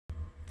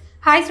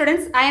Hi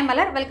students, I am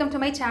Malar. Welcome to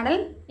my channel.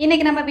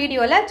 இன்னைக்கு நம்ம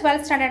வீடியோல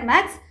 12th standard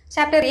maths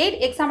chapter 8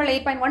 example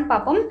 8.1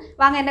 பாப்போம்.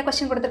 வாங்க என்ன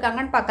क्वेश्चन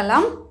கொடுத்திருக்காங்கன்னு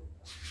பார்க்கலாம்.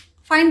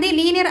 Find the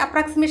linear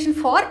approximation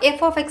for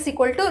f of x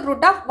equal to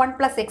root of 1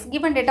 plus x.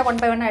 Given data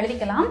 1 by 1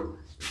 எழுதிக்கலாம்.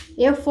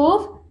 f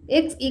of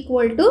x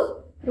equal to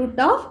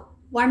root of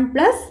 1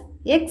 plus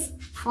x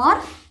for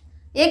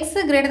x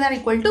greater than or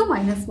equal to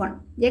minus 1.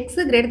 x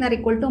greater than or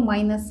equal to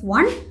minus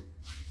 1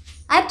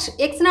 at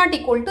x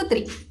not equal to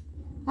 3.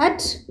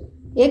 At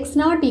x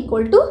not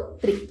equal to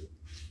 3.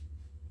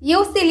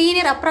 Use the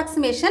linear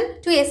approximation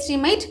to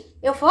estimate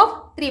f of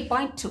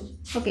 3.2.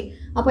 Okay.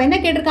 அப்போ என்ன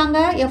கேட்டிருக்காங்க?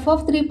 f of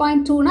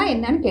 3.2 னா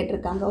என்னன்னு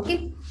கேட்டிருக்காங்க. Okay.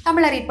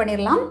 நம்மள read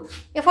பண்ணிரலாம்.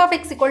 f of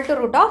x equal to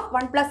root of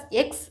 1 plus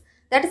x,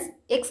 that is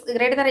x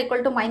greater than or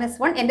equal to minus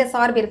 1 என்ற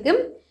சார்பிற்கு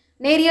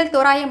நேரியல்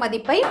தோராய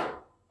மதிப்பை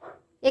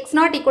x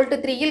not equal to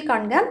 3 இல்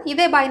காண்க.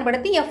 இதை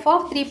பயன்படுத்தி f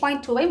of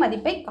 3.2 ஐ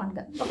மதிப்பை காண்க.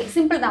 Okay.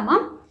 சிம்பிள் தாமா.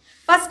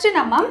 First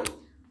நம்ம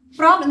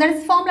that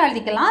is formula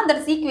எழுதிக்கலாம். That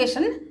is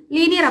equation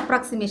linear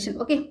approximation.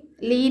 Okay,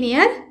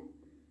 linear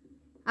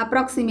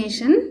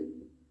approximation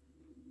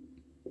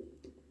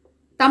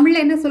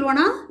தமிழ்ல என்ன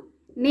சொல்லுவோம்னா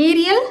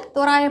நேரியல்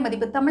தோராய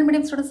மதிப்பு. தமிழ்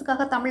மீடியம்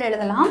ஸ்டூடண்ட்ஸ்க்காக தமிழ்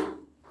எழுதலாம்.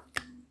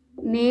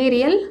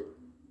 நேரியல்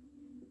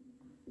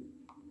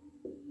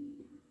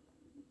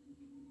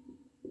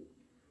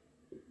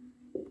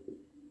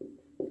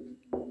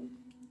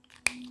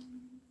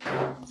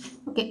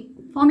okay,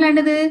 formula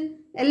என்னது?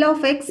 L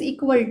of x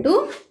equal to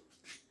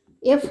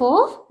f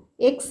of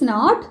x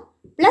naught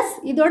plus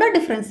இதோட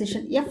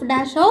differentiation f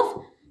dash of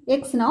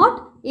x naught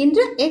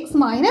into x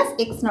minus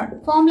x naught.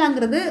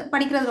 ஃபார்முலாங்கிறது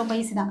படிக்கிறது ரொம்ப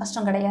ஈஸி தான்,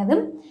 கஷ்டம் கிடையாது.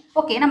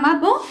 ஓகே, நம்ம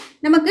இப்போ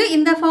நமக்கு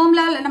இந்த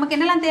ஃபார்முலா நமக்கு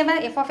என்னெல்லாம் தேவை?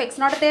 f of x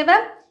naught தேவை,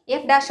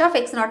 f dash of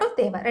x naught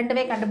தேவை.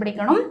 ரெண்டுமே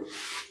கண்டுபிடிக்கணும்.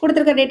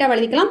 கொடுத்திருக்கிற டேட்டா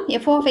எழுதிக்கலாம்.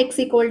 f of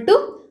x equal to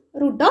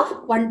root of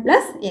 1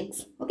 plus x.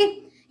 Okay,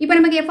 இப்போ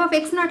நமக்கு f of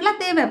x நாட்லாம்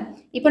தேவை.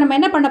 இப்போ நம்ம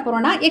என்ன பண்ண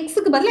போறோம்னா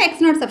xக்கு பதிலா x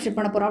நாட் சப்ஸ்டிட்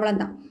பண்ண போறோம்.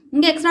 அவ்வளவுதான்.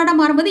 இங்க x நாட்டா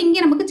மாறும்போது இங்க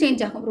நமக்கு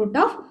சேஞ்ச் ஆகும். root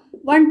of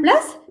 1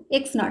 plus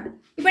x not.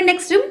 இப்போ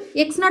நெக்ஸ்ட்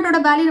x நாட்டோட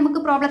வேல்யூ நமக்கு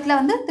ப்ராப்ளத்துல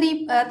வந்து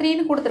 3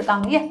 னு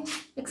கொடுத்திருக்காங்க இல்லையா?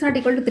 x not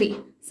equal to 3.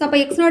 So அப்ப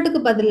x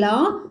நாட்டுக்கு பதிலா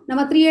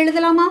நம்ம 3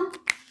 எழுதலாமா?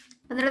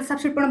 அதனால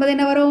சப்ஸ்டிட் பண்ணும்போது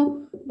என்ன வரும்?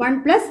 1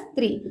 plus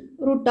 3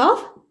 root of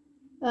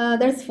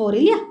that is 4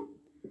 இல்லையா?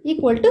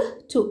 equal to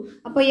 2.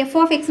 அப்போ f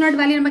of x naught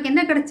value நமக்கு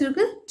என்ன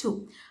கிடைச்சிருக்கு? 2.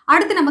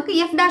 அடுத்து நமக்கு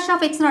f dash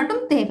of x naught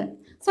தேவை.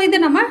 ஸோ இதை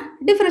நம்ம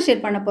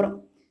டிஃபரன்ஷியேட் பண்ண போகிறோம்.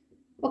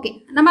 ஓகே,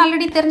 நம்ம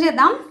already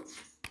தெரிஞ்சதுதான்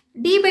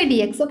d by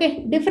dx. Okay,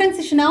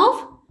 differentiation of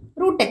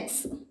root x.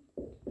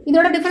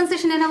 இதோட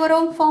டிஃபரன்சியேஷன் என்ன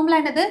வரும்? ஃபார்முலா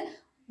என்னது?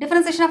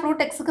 Differentiation of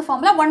root xக்கு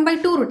formula 1 by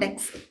 2 root x.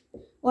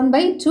 1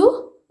 by 2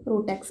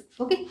 root x.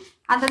 Okay,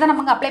 அதை தான்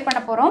நம்ம அப்ளை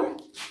பண்ண போகிறோம்.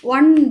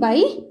 1 by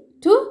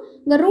 2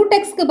 இந்த ரூட்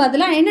எக்ஸ்க்கு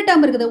பதிலாக என்ன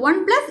டேர்ம் இருக்குது? 1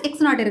 plus x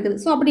நாட் இருக்குது.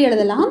 ஸோ அப்படி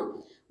எழுதலாம்.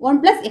 1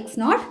 plus x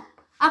not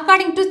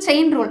according to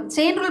chain rule.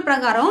 Chain rule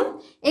பிரகாரம்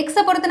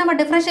எக்ஸை பொறுத்து நம்ம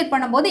டிஃபரன்ஷியேட்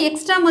பண்ணும்போது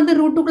எக்ஸ் டேர்ம் வந்து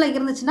ரூட்டுக்குள்ளே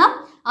இருந்துச்சுன்னா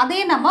அதே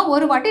நம்ம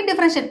ஒரு வாட்டி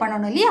டிஃபரன்ஷியேட்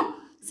பண்ணணும் இல்லையா?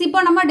 இப்போ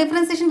நம்ம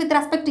டிஃபரன்சியேஷன் வித்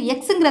ரெஸ்பெக்ட் டு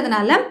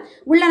எக்ஸுங்கிறதுனால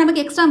உள்ள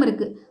நமக்கு எக்ஸ் டேர்ம்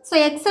இருக்குது. ஸோ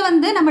எக்ஸை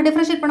வந்து நம்ம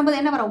டிஃபரன்ஷியேட் பண்ணும்போது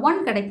என்ன வரும்?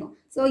 1 கிடைக்கும்.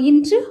 So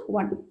into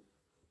 1.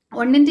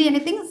 1 into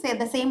anything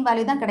the same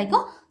value தான்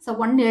கிடைக்கும். ஸோ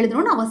 1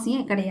 எழுதணும்னு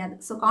அவசியம் கிடையாது.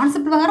 ஸோ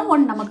கான்செப்ட் பிரகாரம்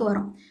 1 நமக்கு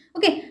வரும்.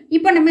 ஓகே,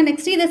 இப்போ நம்ம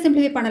நெக்ஸ்ட் இதை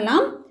சிம்பிளிஃபை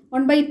பண்ணலாம்.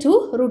 1 by 2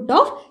 root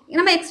of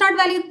நம்ம x நாட்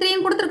வேல்யூ 3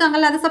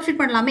 கொடுத்துருக்காங்கல்ல, அதை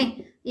சப்ஸ்டிட் பண்ணலாமே.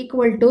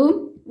 Equal to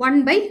 1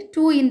 by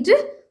 2 into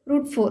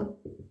root 4.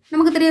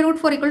 நமக்கு தெரியும் root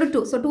 4 equal to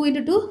 2. So 2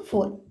 into 2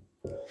 4.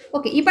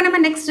 Okay, இப்போ நம்ம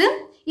நெக்ஸ்ட்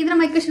இது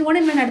நம்ம equation 1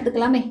 என்ன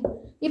எடுத்துக்கலாமே.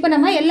 இப்போ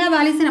நம்ம எல்லா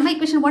வேல்யூஸையும் நம்ம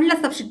equation 1ல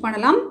சப்ஸ்டிட்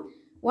பண்ணலாம்.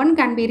 1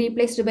 can be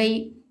replaced by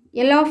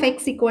L of x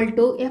equal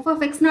to f of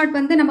x naught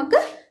வந்து நமக்கு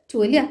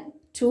 2 இல்லையா?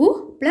 2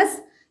 plus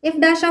f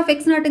dash of x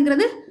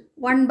naughtங்கிறது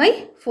 1 by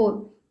 4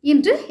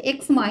 into x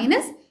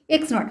minus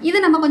x naught. இது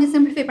நம்ம கொஞ்சம்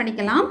சிம்பிளிஃபை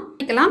பண்ணிக்கலாம்.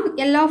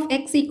 L of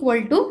x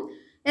equal to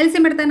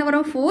LCM எடுத்தா என்ன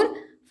வரும்? 4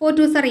 4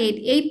 2s are 8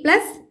 8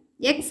 plus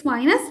x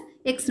minus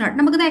x naught.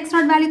 நமக்கு தான் x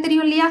naught வேல்யூ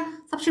தெரியும் இல்லையா?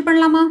 சப்ஸ்டிட்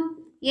பண்ணலாமா?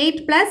 8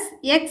 plus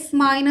x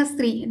minus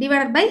 3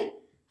 divided by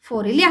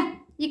 4 இல்லையா?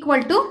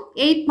 equal to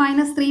 8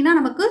 minus 3 னா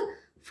நமக்கு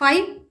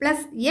 5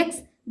 plus x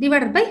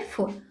divided by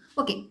 4.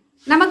 Okay,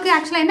 நமக்கு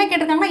ஆக்சுவலாக என்ன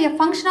கேட்டிருக்காங்கன்னா a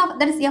function of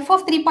that is f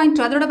of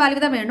 3.2 அதோட வேல்யூ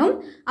தான் வேணும்.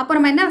 அப்போ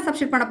நம்ம என்ன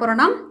சப்ஸ்டிட் பண்ண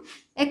போகிறோம்னா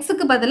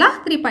xக்கு பதிலாக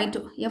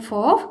 3.2 f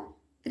of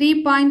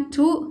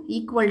 3.2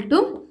 equal to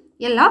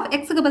L of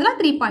xக்கு பதிலாக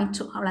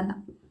 3.2.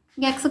 அவ்வளோதான்.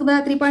 இங்கே xக்கு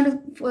பதிலாக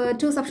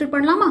 3.2 சப்ஸ்டிட்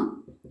பண்ணலாமா?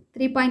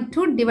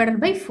 3.2 divided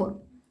by 4.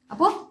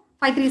 அப்போது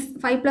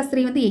 5 plus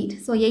 3 வந்து 8.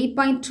 So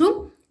 8.2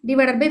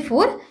 divided by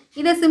 4.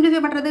 இதை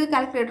சிம்பிளிஃபை பண்ணுறதுக்கு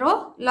கால்குலேட்டரோ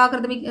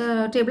லாகரிதமிக்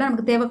டேபிளோ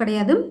நமக்கு தேவை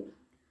கிடையாது.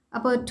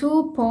 அப்போ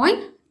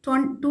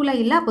 2.2ல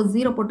இல்லை, அப்போ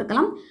 0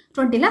 போட்டுக்கலாம்.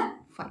 20ல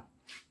 5.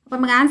 அப்போ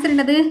நமக்கு ஆன்சர்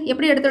என்னது?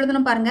 எப்படி எடுத்து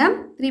எழுதணும் பாருங்கள்.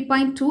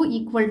 3.2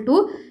 equal to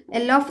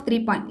L of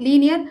 3.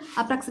 Linear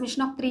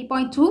approximation of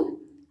 3.2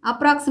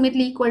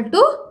 approximately equal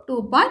to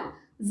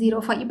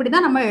 2.05. இப்படி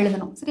தான் நம்ம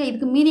எழுதணும். சரியா?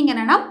 இதுக்கு மீனிங்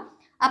என்னன்னா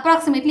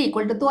approximately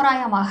equal to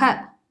தோராயமாக,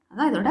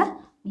 அதான் இதோட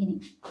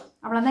மீனிங்.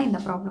 அவ்வளோதான் இந்த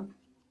ப்ராப்ளம்.